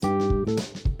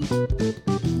Hey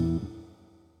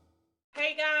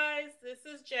guys, this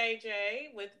is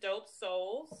JJ with Dope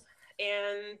Souls,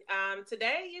 and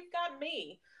today you've got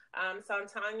me.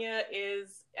 Tanya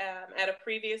is at a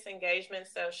previous engagement,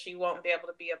 so she won't be able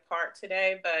to be a part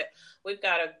today, but we've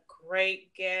got a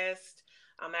great guest.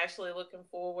 I'm actually looking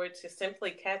forward to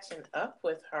simply catching up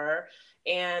with her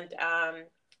and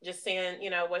just seeing,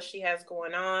 what she has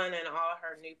going on and all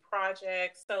her new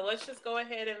projects. So let's just go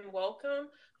ahead and welcome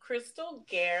Crystal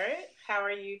Garrett. How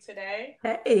are you today?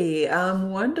 Hey, I'm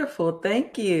wonderful.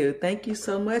 Thank you. Thank you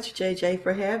so much, JJ,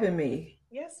 for having me.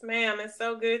 Yes, ma'am. It's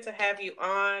so good to have you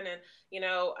on. And,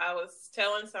 I was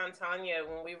telling Santanya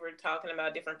when we were talking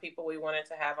about different people we wanted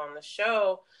to have on the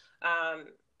show. I,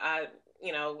 I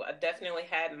definitely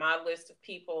had my list of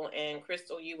people, and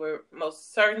Crystal, you were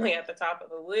most certainly at the top of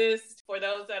the list. For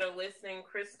those that are listening,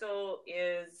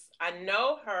 I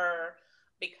know her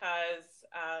because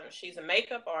she's a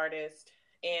makeup artist,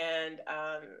 and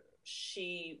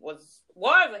she was a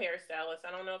hairstylist.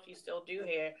 I don't know if you still do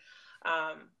hair.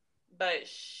 Um, but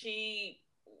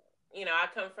I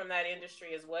come from that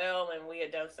industry as well, and we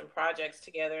had done some projects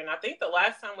together. And I think the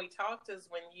last time we talked is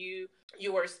when you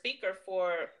were a speaker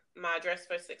for my Dress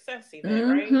for Success event,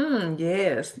 right?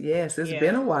 Yes, yes. It's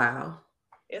been Yeah, a while.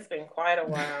 it's been quite a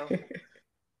while.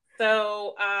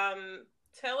 So,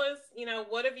 tell us,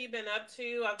 what have you been up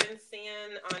to? I've been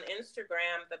seeing on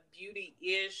Instagram the Beauty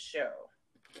Is show.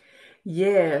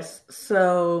 Yes.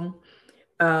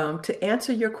 To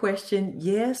answer your question,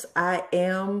 yes, I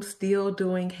am still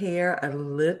doing hair a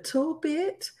little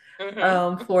bit.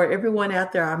 Mm-hmm. For everyone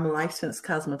out there, I'm a licensed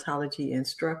cosmetology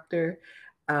instructor,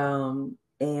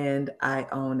 and I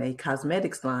own a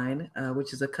cosmetics line,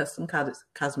 which is a custom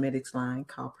cosmetics line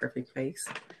called Perfect Face.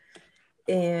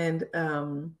 And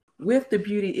with the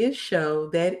Beauty Is show,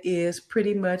 that is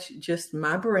pretty much just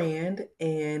my brand,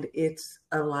 and it's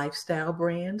a lifestyle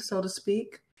brand, so to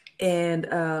speak. And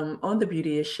on the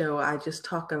Beauty Is show, I just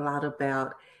talk a lot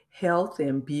about health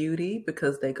and beauty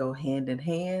because they go hand in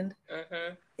hand.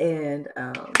 Mm-hmm. And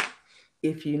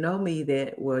if you know me,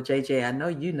 JJ, I know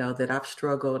you know that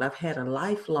I've had a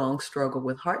lifelong struggle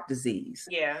with heart disease.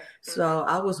 Yeah. So Mm-hmm.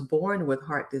 I was born with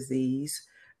heart disease,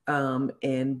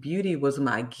 and beauty was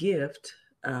my gift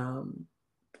um,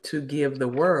 to give the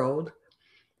world.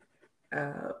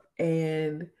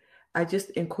 And I just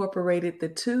incorporated the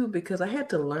two because I had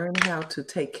to learn how to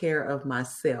take care of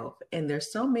myself. And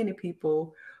there's so many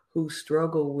people who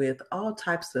struggle with all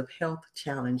types of health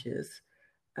challenges.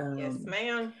 Yes, Um,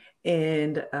 ma'am.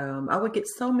 and I would get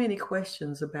so many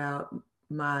questions about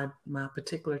my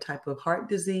particular type of heart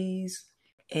disease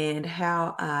and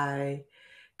how I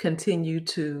continue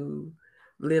to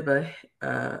live a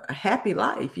happy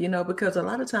life, because a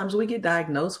lot of times we get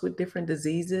diagnosed with different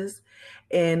diseases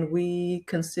and we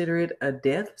consider it a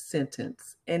death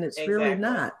sentence, and it's really Exactly.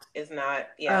 not. It's not.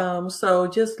 Yeah. So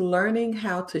just learning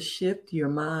how to shift your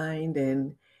mind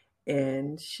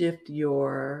and shift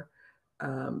your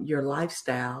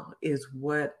lifestyle is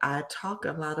what I talk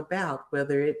a lot about,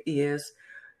 whether it is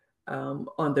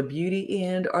on the beauty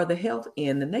end or the health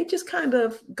end, and they just kind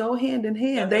of go hand in Go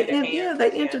hand. hand in hand.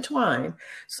 They Yeah. intertwine.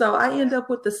 So I Yeah. end up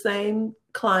with the same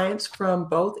clients from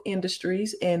both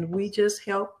industries, and we just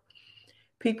help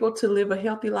people to live a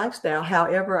healthy lifestyle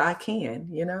however I can.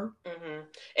 Hmm.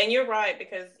 And you're right,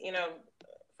 because,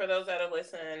 for those that are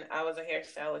listening, I was a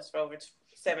hairstylist for over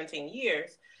 17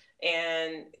 years.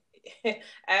 And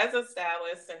as a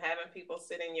stylist and having people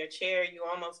sit in your chair, you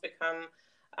almost become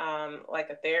like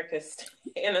a therapist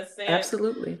in a sense.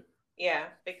 Absolutely. Yeah,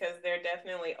 because they're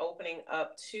definitely opening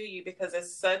up to you because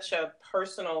it's such a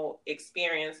personal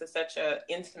experience. It's such a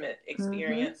intimate Hmm.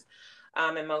 experience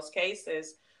in most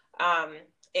cases. Um,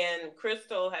 and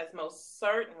Crystal has most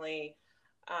certainly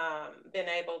been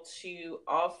able to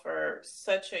offer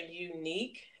such a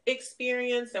unique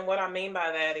experience. And what I mean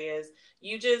by that is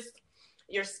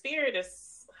your spirit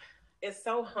is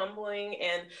so humbling.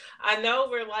 And I know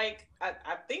we're like,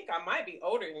 I think I might be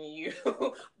older than you,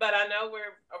 but I know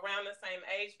we're around the same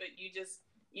age, but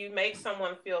you make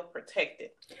someone feel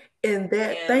protected. And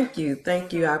that, And thank you.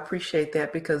 mm-hmm, I appreciate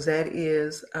that because that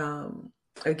is,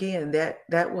 again,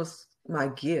 that was my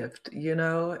gift,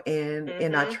 and I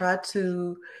mm-hmm, try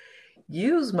to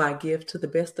use my gift to the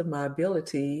best of my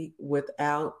ability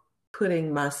without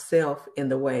putting myself in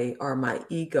the way or my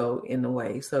ego in the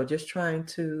way. So just trying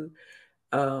to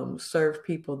serve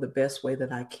people the best way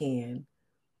that I can.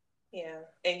 yeah,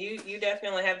 and you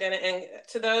definitely have done it. And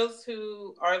to those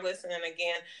who are listening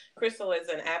again, Crystal is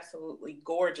an absolutely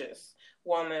gorgeous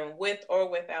woman with or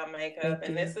without makeup, Thank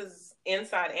and you. this is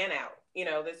inside and out.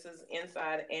 This is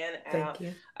inside and Thank out.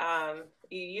 you. Um,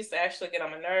 you used to actually get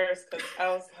on my nerves because I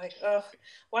was like, oh,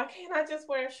 why can't I just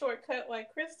wear a shortcut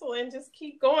like Crystal and just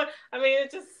keep going? I mean,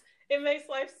 it makes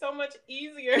life so much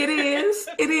easier. It is.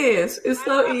 It is. It's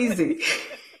so easy.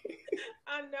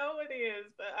 I know it is,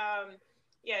 but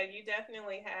yeah, you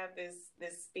definitely have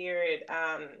this spirit.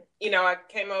 I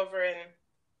came over and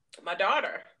my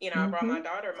daughter, I brought my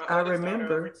daughter, my oldest daughter,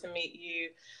 over to meet you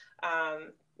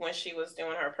when she was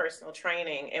doing her personal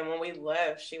training. And when we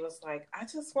left, she was like, I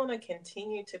just want to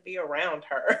continue to be around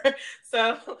her.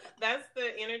 So that's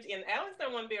the energy. And Alex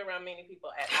don't want to be around many people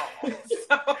at all.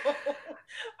 So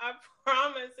I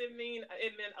promise it meant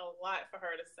a lot for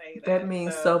her to say that. That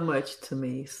means so much to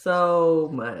me. So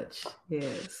much.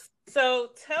 Yes. So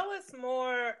tell us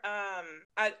more.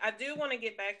 I do want to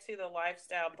get back to the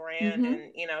lifestyle brand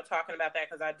and, talking about that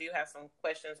because I do have some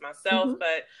questions myself.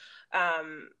 But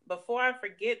before I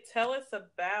forget, tell us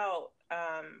about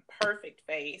Perfect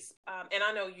Face. And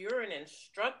I know you're an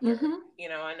instructor.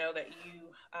 I know that you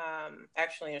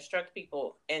actually instruct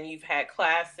people and you've had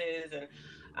classes and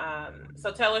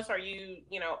so tell us, are you,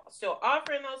 still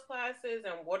offering those classes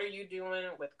and what are you doing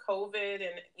with COVID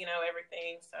and,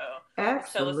 everything? So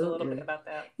absolutely. Tell us a little bit about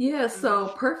that. Yeah. So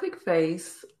Perfect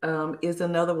Face is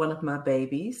another one of my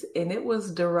babies, and it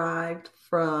was derived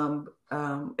from,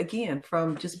 again,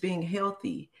 from just being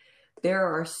healthy. There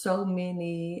are so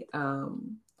many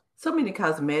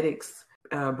cosmetics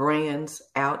brands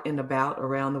out and about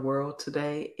around the world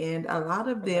today, and a lot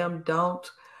of them don't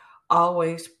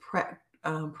always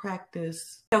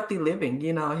practice healthy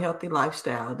living, a healthy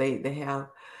lifestyle. They have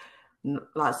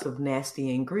lots of nasty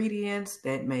ingredients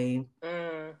that may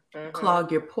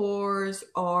clog your pores,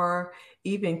 or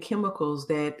even chemicals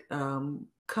that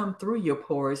come through your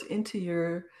pores into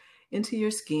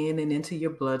your skin and into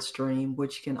your bloodstream,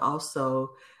 which can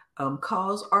also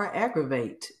cause or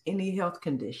aggravate any health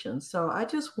conditions. So I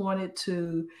just wanted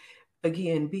to,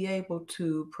 again, be able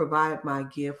to provide my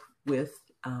gift with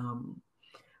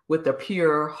a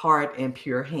pure heart and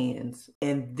pure hands.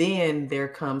 And then there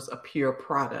comes a pure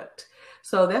product.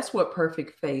 So that's what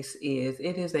Perfect Face is.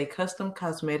 It is a custom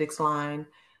cosmetics line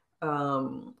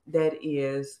that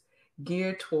is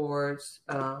geared towards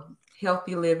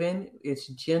healthy living. It's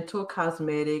gentle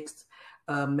cosmetics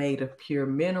made of pure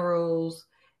minerals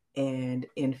and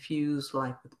infused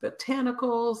like with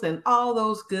botanicals and all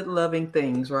those good loving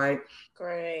things, right?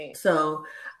 Great. So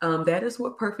that is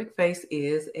what Perfect Face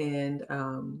is, and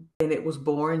it was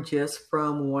born just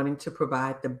from wanting to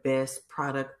provide the best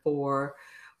product for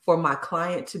my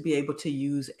client to be able to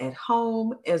use at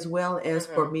home, as well as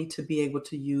for me to be able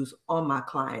to use on my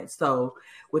clients. So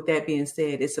with that being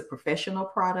said, it's a professional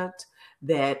product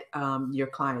that your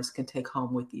clients can take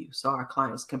home with you. So our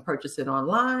clients can purchase it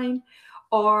online,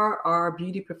 or our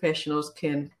beauty professionals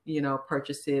can,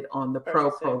 purchase it on the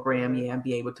Pro program, and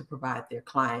be able to provide their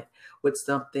client with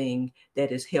something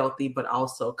that is healthy, but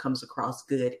also comes across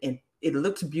good. And it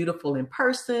looks beautiful in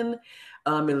person.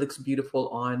 It looks beautiful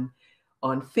on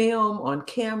film, on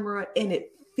camera, and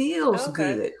it feels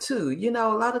good too. A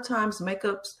lot of times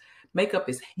makeup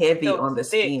is heavy on the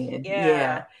skin.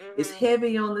 Yeah. It's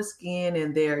heavy on the skin,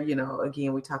 and there,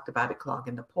 again, we talked about it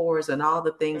clogging the pores and all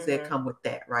the things that come with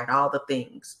that, right? All the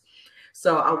things.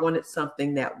 So I wanted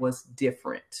something that was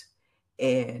different.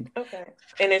 And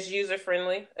it's user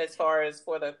friendly as far as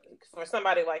for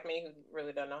somebody like me who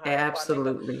really don't know how to apply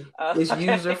absolutely. It's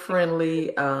user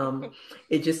friendly.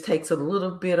 It just takes a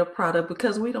little bit of product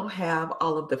because we don't have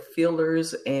all of the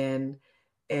fillers and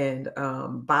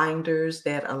binders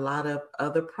that a lot of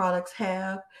other products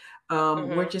have.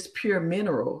 We're just pure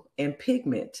mineral and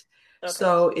pigment.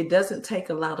 So it doesn't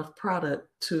take a lot of product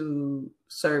to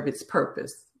serve its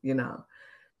purpose,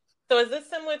 So is this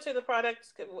similar to the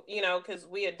products, because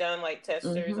we had done like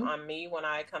testers on me when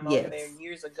I come over there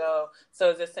years ago.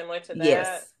 So is it similar to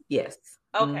that? Yes.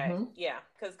 Okay. Yeah.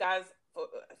 Because guys,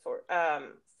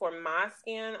 for my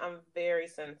skin, I'm very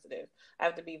sensitive. I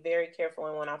have to be very careful.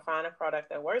 And when I find a product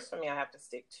that works for me, I have to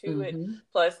stick to it.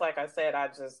 Plus, like I said, I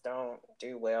just don't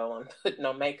do well on putting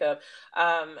on makeup.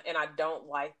 And I don't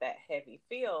like that heavy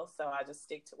feel. So I just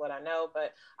stick to what I know.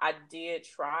 But I did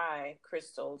try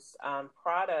Crystal's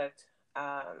product.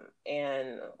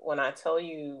 And when I tell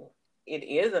you, it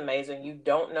is amazing. You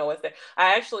don't know what's there.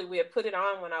 We had put it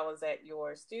on when I was at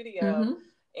your studio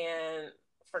and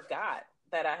forgot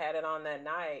that I had it on that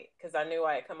night because I knew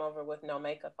I had come over with no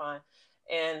makeup on,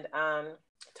 and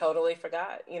totally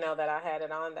forgot, that I had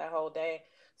it on that whole day.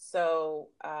 So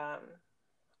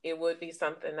it would be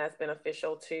something that's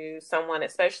beneficial to someone,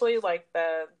 especially like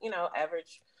the,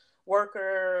 average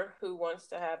worker who wants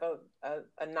to have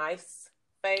a nice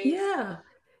face.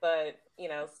 but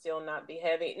still not be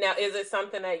heavy. Now, is it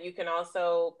something that you can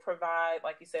also provide,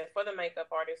 like you said, for the makeup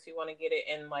artists who want to get it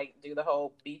and like do the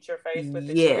whole beat your face with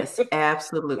it? Yes,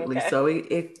 absolutely. Okay. So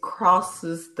it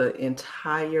crosses the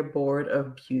entire board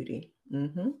of beauty.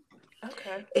 Mm-hmm.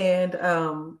 Okay.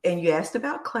 And you asked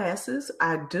about classes.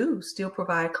 I do still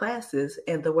provide classes,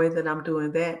 and the way that I'm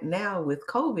doing that now with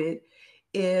COVID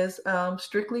is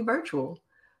strictly virtual.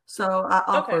 So I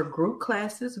offer group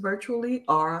classes virtually,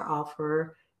 or I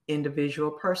offer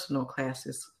individual personal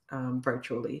classes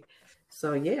virtually.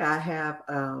 So yeah, I have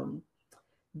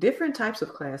different types of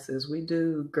classes. We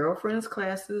do girlfriends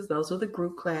classes; those are the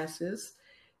group classes.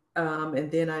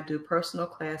 And then I do personal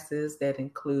classes that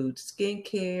include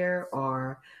skincare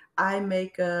or eye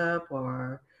makeup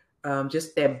or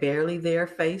just that barely there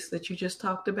face that you just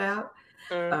talked about.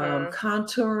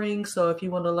 Contouring. So if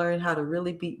you want to learn how to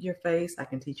really beat your face, I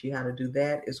can teach you how to do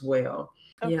that as well.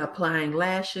 Okay. Yeah, applying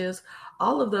lashes.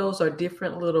 All of those are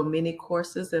different little mini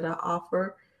courses that I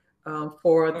offer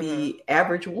for the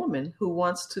average woman who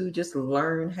wants to just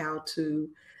learn how to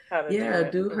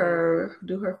do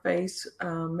her face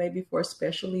maybe for a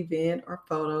special event or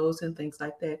photos and things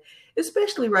like that,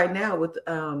 especially right now with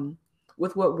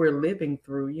what we're living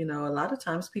through. A lot of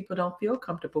times people don't feel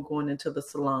comfortable going into the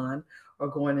salon or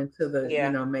going into the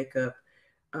makeup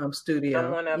studio.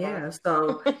 I'm one of them.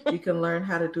 So you can learn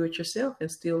how to do it yourself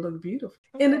and still look beautiful.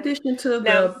 In addition to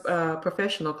the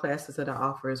professional classes that I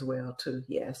offer as well too.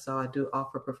 So I do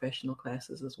offer professional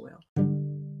classes as well.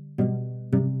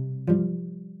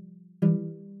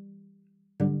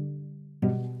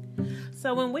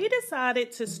 So when we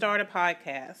decided to start a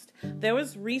podcast, there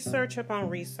was research upon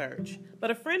research.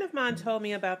 But a friend of mine told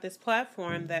me about this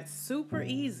platform that's super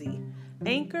easy,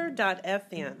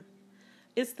 Anchor.fm.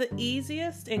 It's the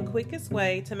easiest and quickest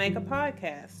way to make a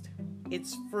podcast.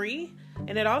 It's free,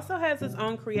 and it also has its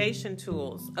own creation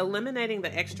tools, eliminating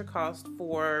the extra cost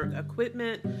for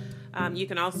equipment. You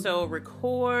can also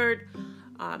record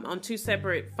on 2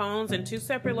 separate phones in 2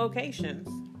 separate locations.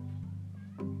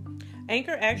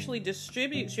 Anchor actually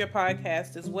distributes your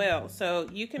podcast as well, so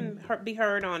you can be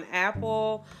heard on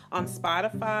Apple, on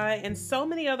Spotify, and so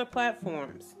many other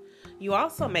platforms. You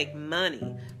also make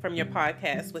money from your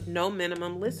podcast with no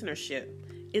minimum listenership.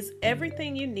 It's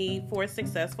everything you need for a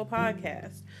successful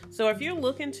podcast. So if you're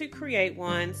looking to create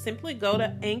one, simply go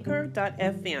to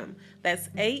Anchor.fm. That's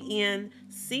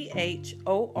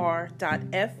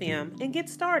ANCHOR.fm and get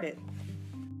started.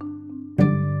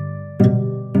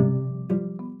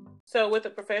 So with a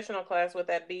professional class, would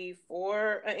that be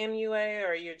for an MUA,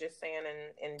 or you're just saying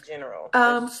in general?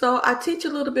 So I teach a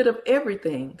little bit of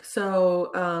everything.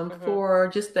 So for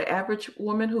just the average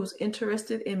woman who's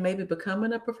interested in maybe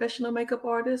becoming a professional makeup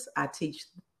artist, I teach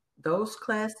those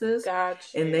classes.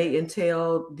 Gotcha. And they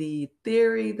entail the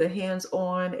theory, the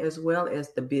hands-on, as well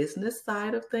as the business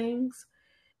side of things.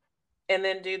 And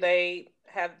then do they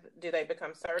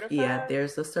become certified? Yeah,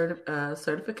 there's a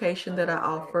certification that I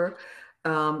offer.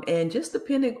 And just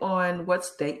depending on what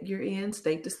state you're in,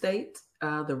 state to state,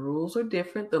 the rules are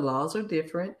different, the laws are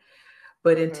different.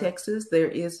 But in Texas, there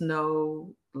is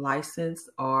no license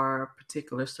or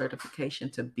particular certification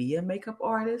to be a makeup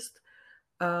artist.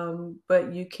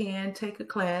 But you can take a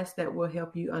class that will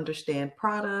help you understand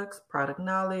products, product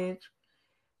knowledge,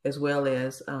 as well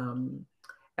as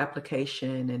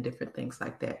application and different things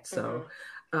like that. So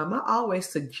I always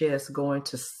suggest going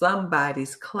to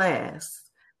somebody's class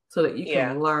so that you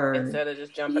can learn instead of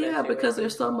just jumping into because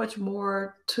there's so much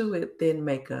more to it than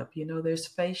makeup. There's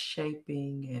face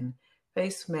shaping and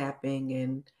face mapping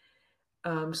and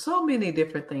so many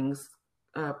different things,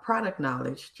 product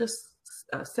knowledge, just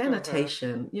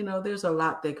sanitation. There's a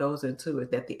lot that goes into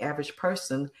it that the average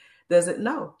person doesn't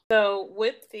know. So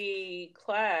with the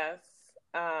class,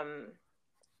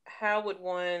 how would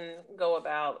one go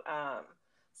about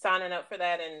signing up for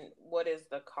that, and what is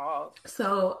the cost?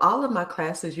 So all of my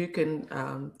classes, you can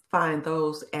find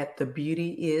those at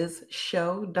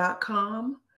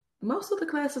thebeautyisshow.com. Most of the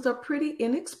classes are pretty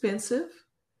inexpensive.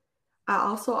 I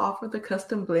also offer the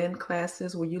custom blend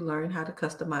classes where you learn how to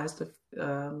customize the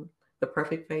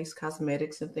perfect face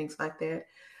cosmetics and things like that.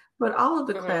 But all of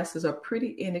the classes are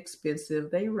pretty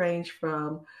inexpensive. They range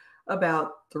from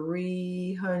about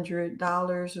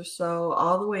 $300 or so,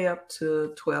 all the way up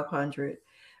to $1,200.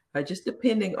 Just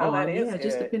depending on what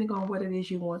it is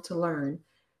you want to learn.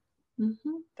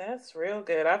 That's real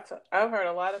good. I've heard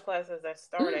a lot of classes that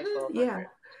start at $1,200. Yeah.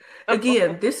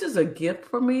 Again, this is a gift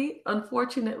for me.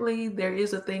 Unfortunately, there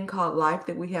is a thing called life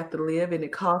that we have to live, and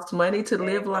it costs money to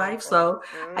live life. So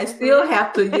I still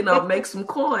have to, make some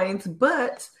coins,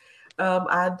 but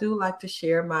I do like to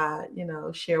share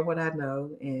share what I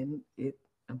know, and it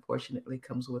unfortunately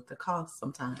comes with the cost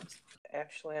sometimes.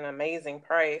 Actually, an amazing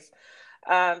price.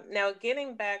 Now,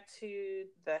 getting back to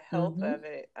the health Mm-hmm. of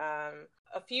it,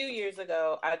 a few years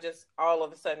ago, I just all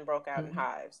of a sudden broke out in Mm-hmm.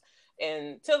 hives.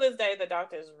 And till this day, the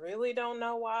doctors really don't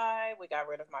know why. We got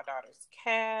rid of my daughter's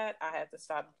cat. I had to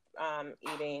stop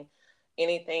eating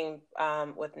anything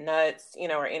with nuts,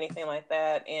 or anything like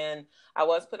that. And I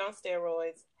was put on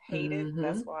steroids, hate it. Mm-hmm.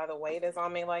 That's why the weight is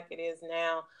on me like it is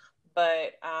now.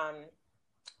 But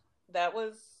that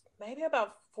was maybe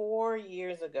about 4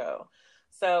 years ago.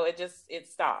 So it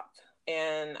stopped.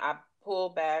 And I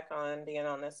pulled back on being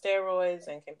on the steroids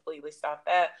and completely stopped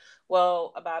that.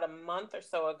 Well, about a month or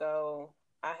so ago,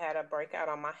 I had a breakout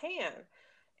on my hand.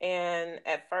 And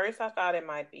at first I thought it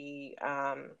might be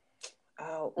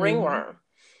ringworm.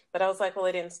 But I was like, well,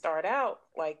 it didn't start out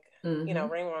like,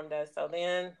 ringworm does. So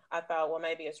then I thought, well,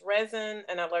 maybe it's resin,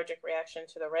 an allergic reaction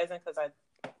to the resin, because I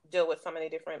deal with so many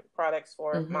different products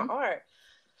for my art.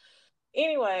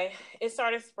 Anyway, it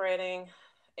started spreading,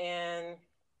 and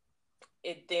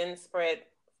it then spread.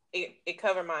 It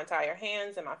covered my entire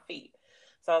hands and my feet.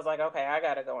 So I was like, okay, I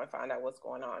got to go and find out what's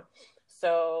going on.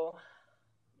 So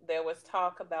there was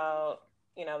talk about,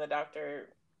 the doctor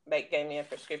gave me a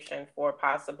prescription for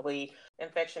possibly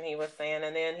infection, he was saying.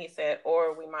 And then he said,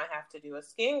 or we might have to do a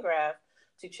skin graft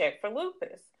to check for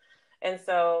lupus. And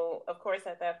so, of course,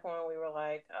 at that point, we were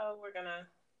like, oh, we're going to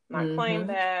not claim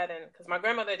that. And because my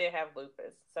grandmother did have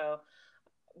lupus. So,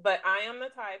 but I am the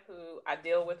type who I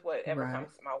deal with whatever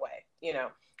comes my way.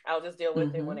 I'll just deal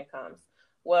with it when it comes.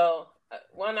 Well,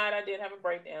 one night I did have a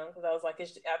breakdown because I was like,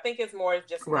 I think it's more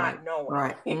just not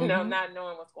knowing, not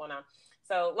knowing what's going on.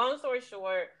 So long story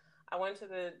short, I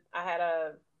had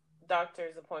a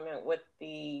doctor's appointment with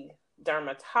the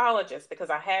dermatologist because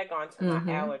I had gone to my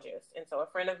allergist. And so a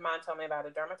friend of mine told me about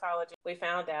a dermatologist. We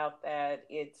found out that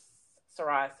it's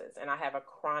psoriasis, and I have a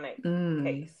chronic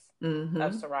case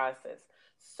of psoriasis.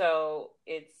 So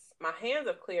my hands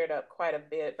have cleared up quite a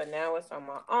bit, but now it's on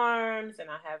my arms, and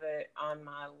I have it on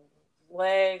my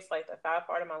legs, like the thigh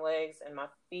part of my legs and my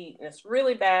feet, and it's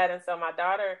really bad. And so my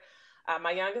daughter,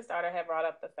 my youngest daughter, had brought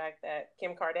up the fact that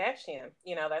Kim Kardashian,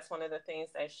 that's one of the things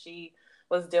that she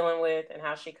was dealing with, and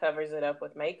how she covers it up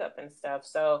with makeup and stuff.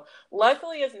 So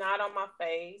luckily it's not on my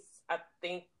face. I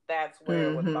think that's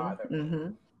where it would bother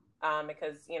me.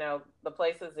 Because, the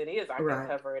places it is, I can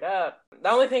cover it up. The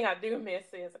only thing I do miss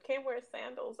is I can't wear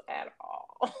sandals at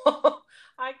all.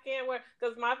 I can't wear,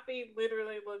 because my feet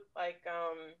literally look like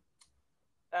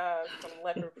some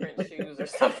leopard print shoes or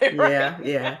something now.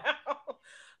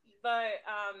 But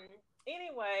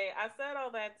anyway, I said all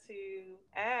that to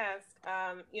ask,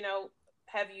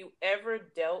 have you ever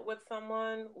dealt with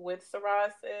someone with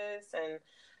psoriasis? And,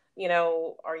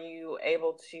 are you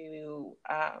able to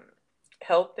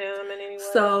help them in any way?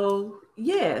 So,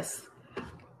 yes.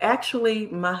 Actually,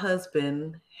 my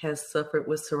husband has suffered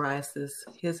with psoriasis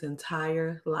his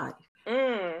entire life.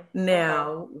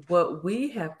 Now, what we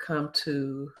have come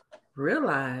to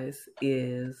realize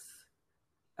is,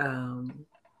 and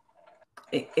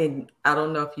I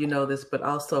don't know if you know this, but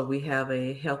also we have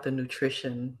a health and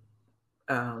nutrition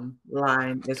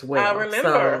line as well. I remember.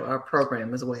 So our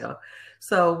program as well.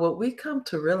 So what we come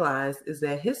to realize is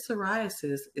that his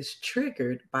psoriasis is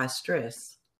triggered by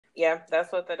stress. Yeah,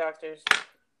 that's what the doctors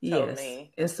told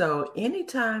me. And so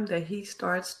anytime that he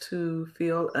starts to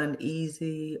feel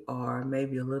uneasy or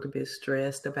maybe a little bit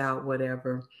stressed about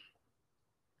whatever,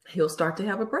 he'll start to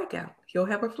have a breakout. He'll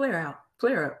have a flare up.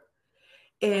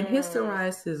 And his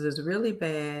psoriasis is really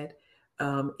bad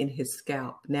in his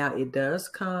scalp. Now, it does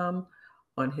come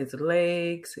on his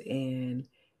legs and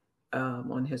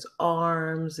on his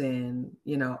arms and,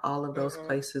 all of those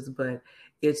places, but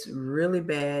it's really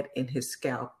bad in his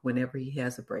scalp whenever he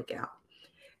has a breakout.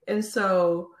 And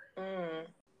so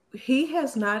he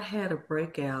has not had a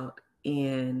breakout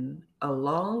in a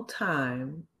long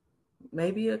time,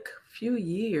 maybe a few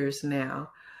years now,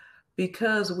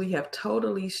 because we have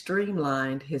totally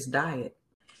streamlined his diet.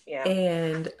 Yeah.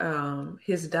 And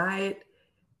his diet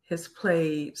has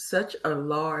played such a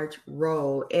large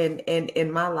role and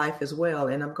in my life as well.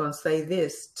 And I'm going to say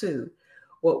this too.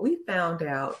 What we found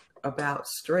out about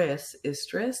stress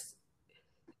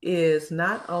is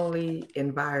not only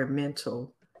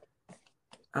environmental,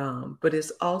 but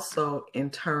it's also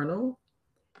internal.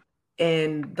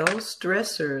 And those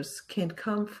stressors can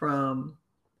come from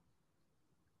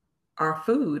our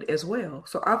food as well.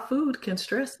 So our food can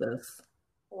stress us.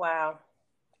 Wow.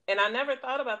 And I never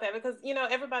thought about that because,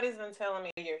 everybody's been telling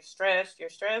me you're stressed.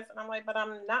 And I'm like, but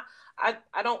I'm not, I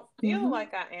don't feel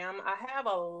like I am. I have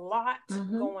a lot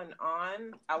going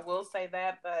on. I will say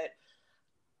that, but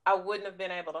I wouldn't have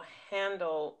been able to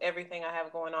handle everything I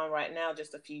have going on right now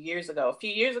just a few years ago. A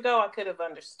few years ago, I could have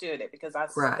understood it because I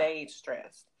Right. stayed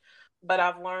stressed. But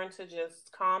I've learned to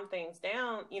just calm things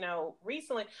down,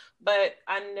 recently. But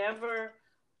I've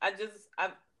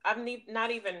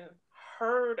not even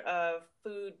heard of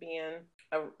food being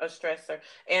a stressor.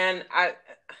 And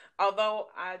although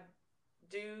I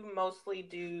do mostly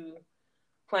do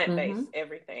plant-based Mm-hmm.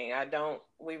 everything.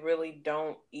 We really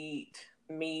don't eat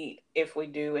meat. If we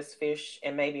do, it's fish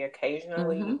and maybe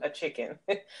occasionally Mm-hmm. a chicken.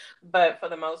 But for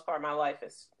the most part, my life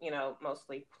is,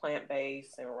 mostly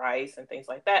plant-based and rice and things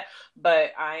like that.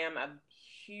 But I am a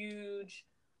huge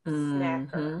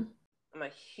snacker. Mm-hmm. I'm a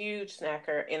huge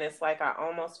snacker, and it's like I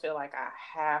almost feel like I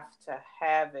have to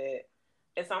have it.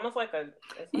 It's almost like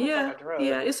Yeah, a drug,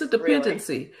 yeah, it's a really.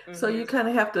 dependency. So you Mhm. kind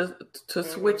of have to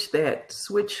Mhm.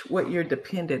 switch what you're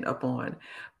dependent upon.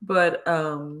 But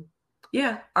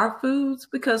yeah, our foods,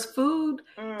 because food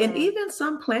and Mm. even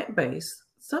some plant-based,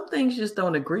 some things just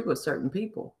don't agree with certain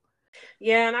people.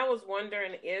 Yeah, and I was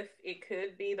wondering if it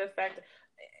could be the fact,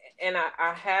 and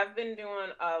I have been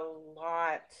doing a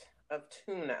lot of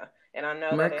tuna, and I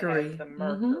know that it has Mercury. the Hmm.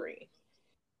 mercury.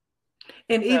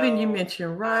 And even you So,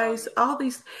 mentioned rice, all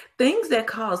these things that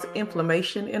cause mhm,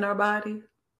 inflammation in our body.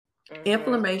 mhm,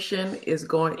 Inflammation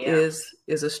yeah,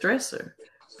 is a stressor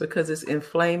because it's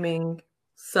inflaming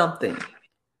something,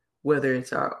 whether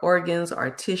it's our organs,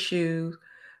 our tissue,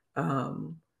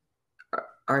 um,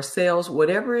 our cells,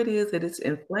 whatever it is that it's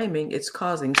inflaming, it's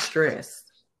causing stress.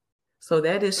 So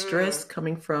that is stress mm,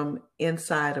 coming from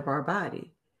inside of our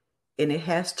body, and it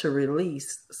has to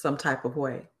release some type of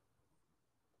way.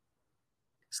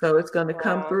 So it's going to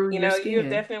come wow. through your You have skin.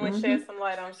 definitely Hmm. shed some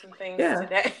light on some things Yeah.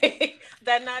 today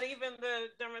that not even the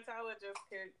dermatologist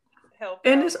could help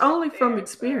And it's out with only from there. So,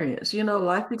 experience,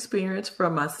 life experience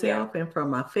from yeah, myself and from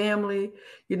my family.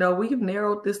 We've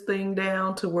narrowed this thing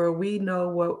down to where we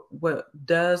know what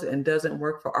does and doesn't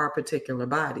work for our particular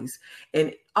bodies.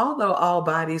 And although all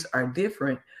bodies are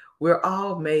different, we're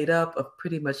all made up of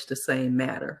pretty much the same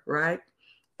matter, right?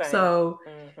 same. So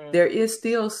Hmm. there is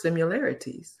still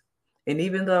similarities. And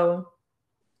even though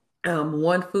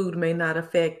one food may not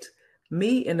affect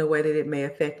me in the way that it may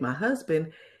affect my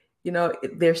husband,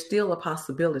 there's still a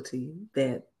possibility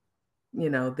that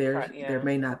Right. there Yeah.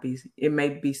 may not be, it may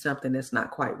be something that's not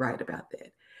quite right about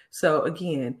that. So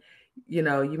again, you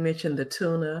mentioned the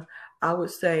tuna. I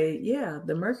would say, yeah,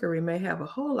 the mercury may have a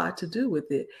whole lot to do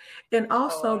with it, and A whole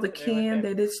also lot the to do with can it.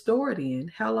 that it's stored in.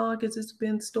 How long has it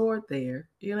been stored there?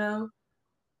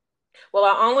 Well,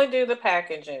 I only do the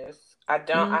packages. I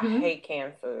Mm-hmm. hate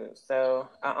canned food. So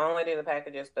I only do the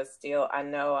packages, but still, I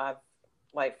know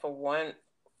like,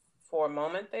 for a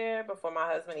moment there, before my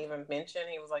husband even mentioned,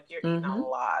 he was like, "You're eating a Mm-hmm.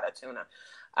 lot of tuna."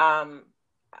 Um,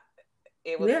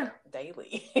 it was Yeah.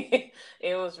 daily.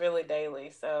 It was really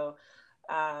daily. So,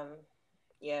 um,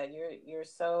 yeah, you're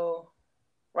so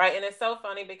right. And it's so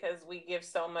funny because we give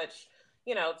so much,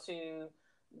 to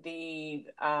the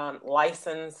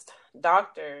licensed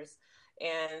doctors,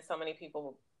 and so many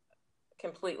people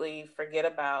completely forget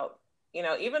about,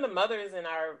 even the mothers in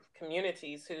our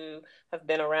communities who have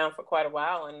been around for quite a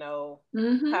while and know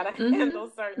Mm-hmm. how to Mm-hmm. handle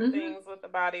certain Mm-hmm. things with the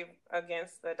body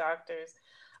against the doctors.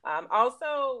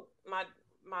 Also,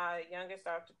 my youngest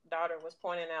daughter was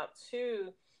pointing out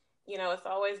too. It's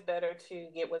always better to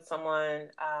get with someone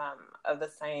of the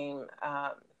same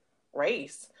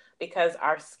race, because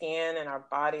our skin and our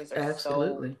bodies are so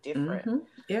Absolutely. different. Mm-hmm.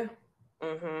 Yeah.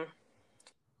 Hmm.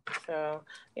 So,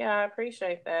 yeah, I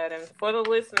appreciate that. And for the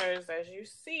listeners, as you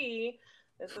see,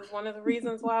 this is one of the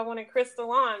reasons why I wanted Crystal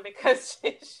on, because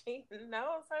she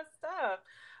knows her stuff.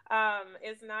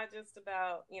 It's not just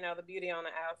about, the beauty on the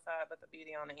outside, but the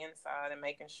beauty on the inside, and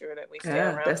making sure that we stay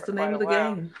Yeah, around that's for the name quite of a the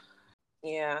while. game.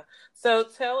 Yeah. So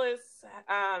tell us,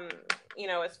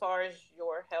 as far as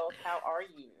your health, how are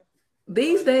you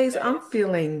These doing these days, I'm days?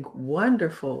 feeling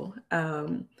wonderful.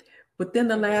 Within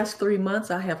the Mm-hmm. last 3 months,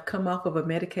 I have come off of a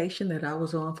medication that I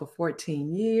was on for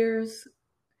 14 years.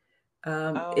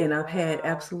 And Oh, I've had wow.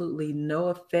 absolutely no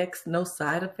effects, no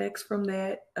side effects from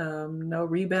that, no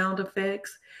rebound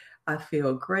effects. I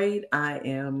feel great. I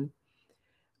am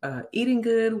eating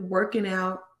good, working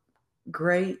out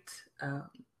great.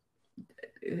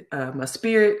 My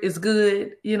spirit is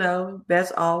good.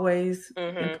 That's always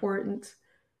Mm-hmm. important.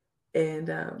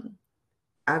 And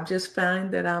I've just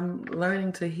found that I'm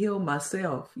learning to heal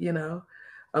myself,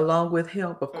 along with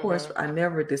help. Of course, Mm-hmm. I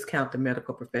never discount the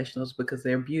medical professionals because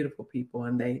they're beautiful people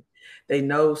and they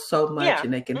know so much Yeah.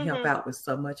 and they can help Mm-hmm. out with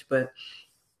so much. But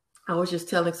I was just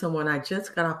telling someone I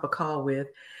just got off a call with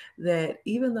that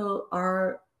even though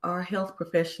our our health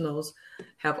professionals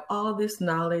have all this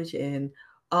knowledge and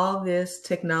all this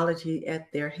technology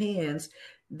at their hands.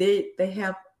 They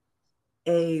have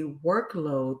a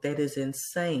workload that is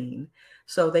insane.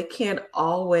 So they can't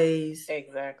always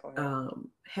Exactly.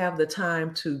 Have the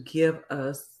time to give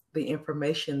us the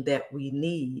information that we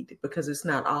need because it's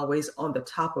not always on the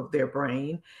top of their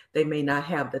brain. They may not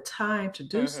have the time to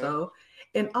do so.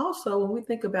 And also, when we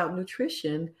think about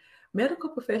nutrition, medical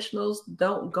professionals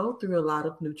don't go through a lot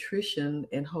of nutrition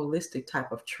and holistic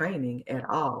type of training at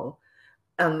all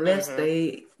unless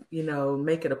they,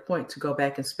 make it a point to go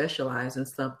back and specialize in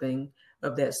something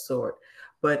of that sort.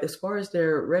 But as far as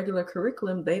their regular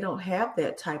curriculum, they don't have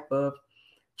that type of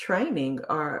training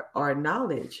or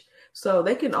knowledge. So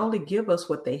they can only give us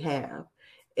what they have.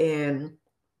 And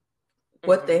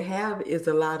what they have is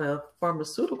a lot of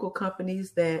pharmaceutical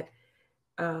companies that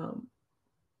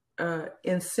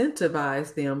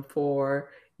incentivize them for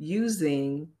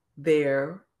using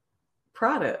their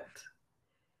product.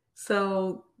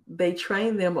 So they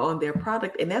train them on their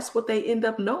product, and that's what they end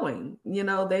up knowing. They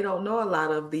don't know a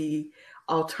lot of the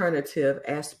alternative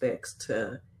aspects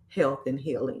to health and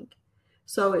healing.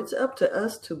 So it's up to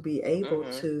us to be able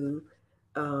to,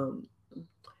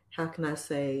 how can I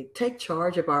say, take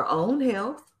charge of our own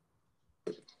health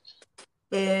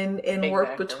and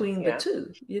work between the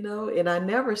two, and I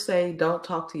never say don't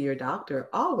talk to your doctor.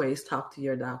 Always talk to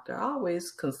your doctor.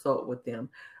 Always consult with them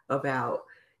about,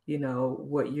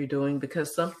 what you're doing,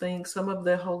 because some of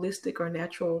the holistic or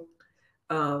natural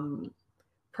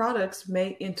products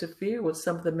may interfere with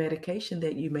some of the medication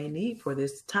that you may need for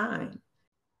this time.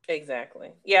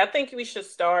 Exactly. Yeah, I think we should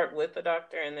start with the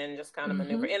doctor and then just kind of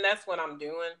maneuver. And that's what I'm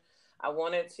doing. I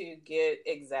wanted to get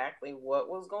exactly what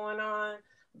was going on.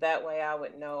 That way I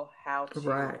would know how to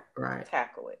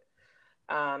tackle it.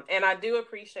 And I do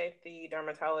appreciate the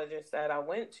dermatologist that I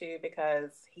went to,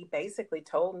 because he basically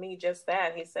told me just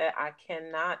that. He said, I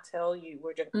cannot tell you.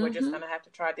 We're just going to have to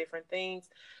try different things.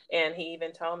 And he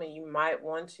even told me you might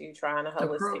want to try a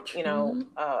holistic,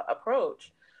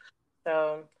 approach.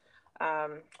 So,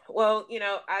 well,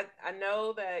 I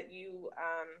know that you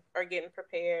are getting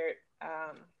prepared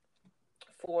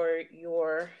for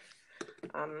your,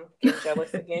 getting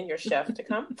jealous again, your chef to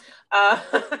come.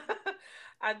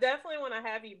 I definitely want to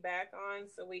have you back on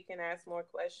so we can ask more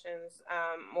questions,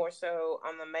 more so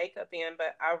on the makeup end.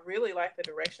 But I really like the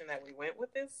direction that we went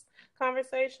with this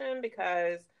conversation,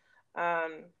 because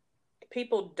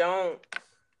people don't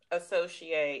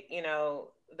associate,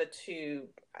 the two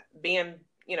being,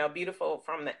 beautiful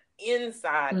from the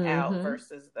inside out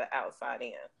versus the outside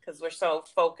in, because we're so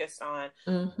focused on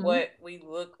what we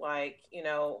look like,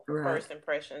 first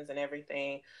impressions and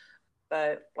everything.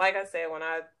 But like I said, when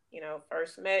I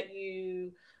first met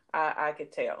you, I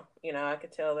could tell, I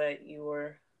could tell that you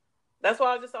were, that's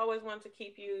why I just always wanted to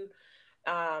keep you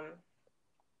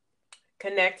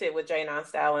connected with J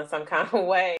Non-Style in some kind of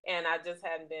way. And I just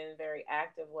hadn't been very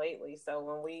active lately. So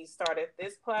when we started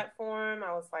this platform,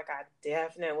 I was like, I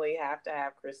definitely have to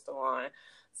have Crystal on.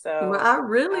 So I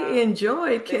really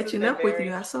enjoyed catching up with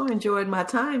you. I so enjoyed my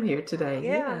time here today.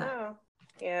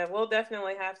 Yeah, we'll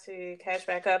definitely have to catch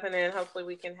back up, and then hopefully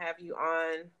we can have you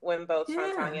on when both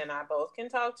Tanya and I both can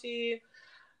talk to you.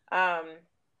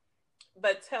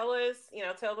 But tell us,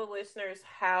 tell the listeners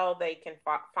how they can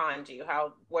find you,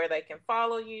 where they can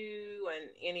follow you, and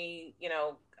any,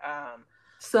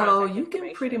 so you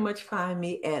can pretty much find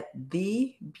me at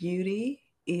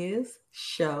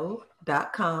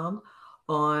thebeautyisshow.com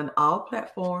on all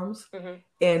platforms.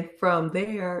 And from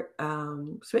there,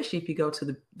 especially if you go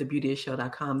to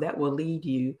thebeautyisshow.com, that will lead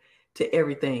you to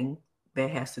everything that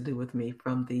has to do with me,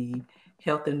 from the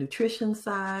health and nutrition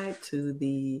side to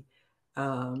the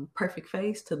perfect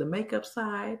face to the makeup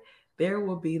side. There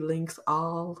will be links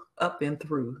all up and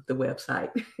through the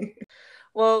website.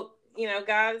 Well,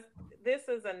 guys, this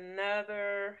is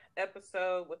another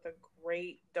episode with a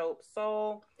great dope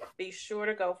soul. Be sure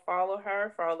to go follow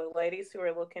her, for all the ladies who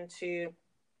are looking to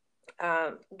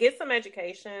get some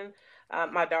education.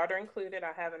 My daughter included.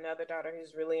 I have another daughter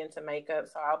who's really into makeup,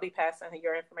 so I'll be passing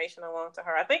your information along to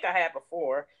her. I think I had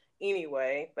before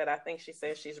anyway, but I think she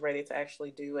says she's ready to actually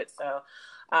do it. So,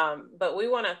 but we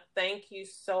want to thank you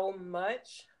so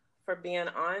much for being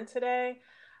on today.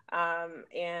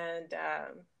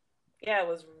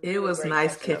 Yeah, it was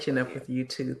nice catching up with you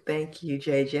too. Thank you,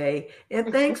 JJ.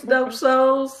 And thanks, Dope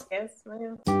Souls. Yes,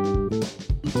 ma'am.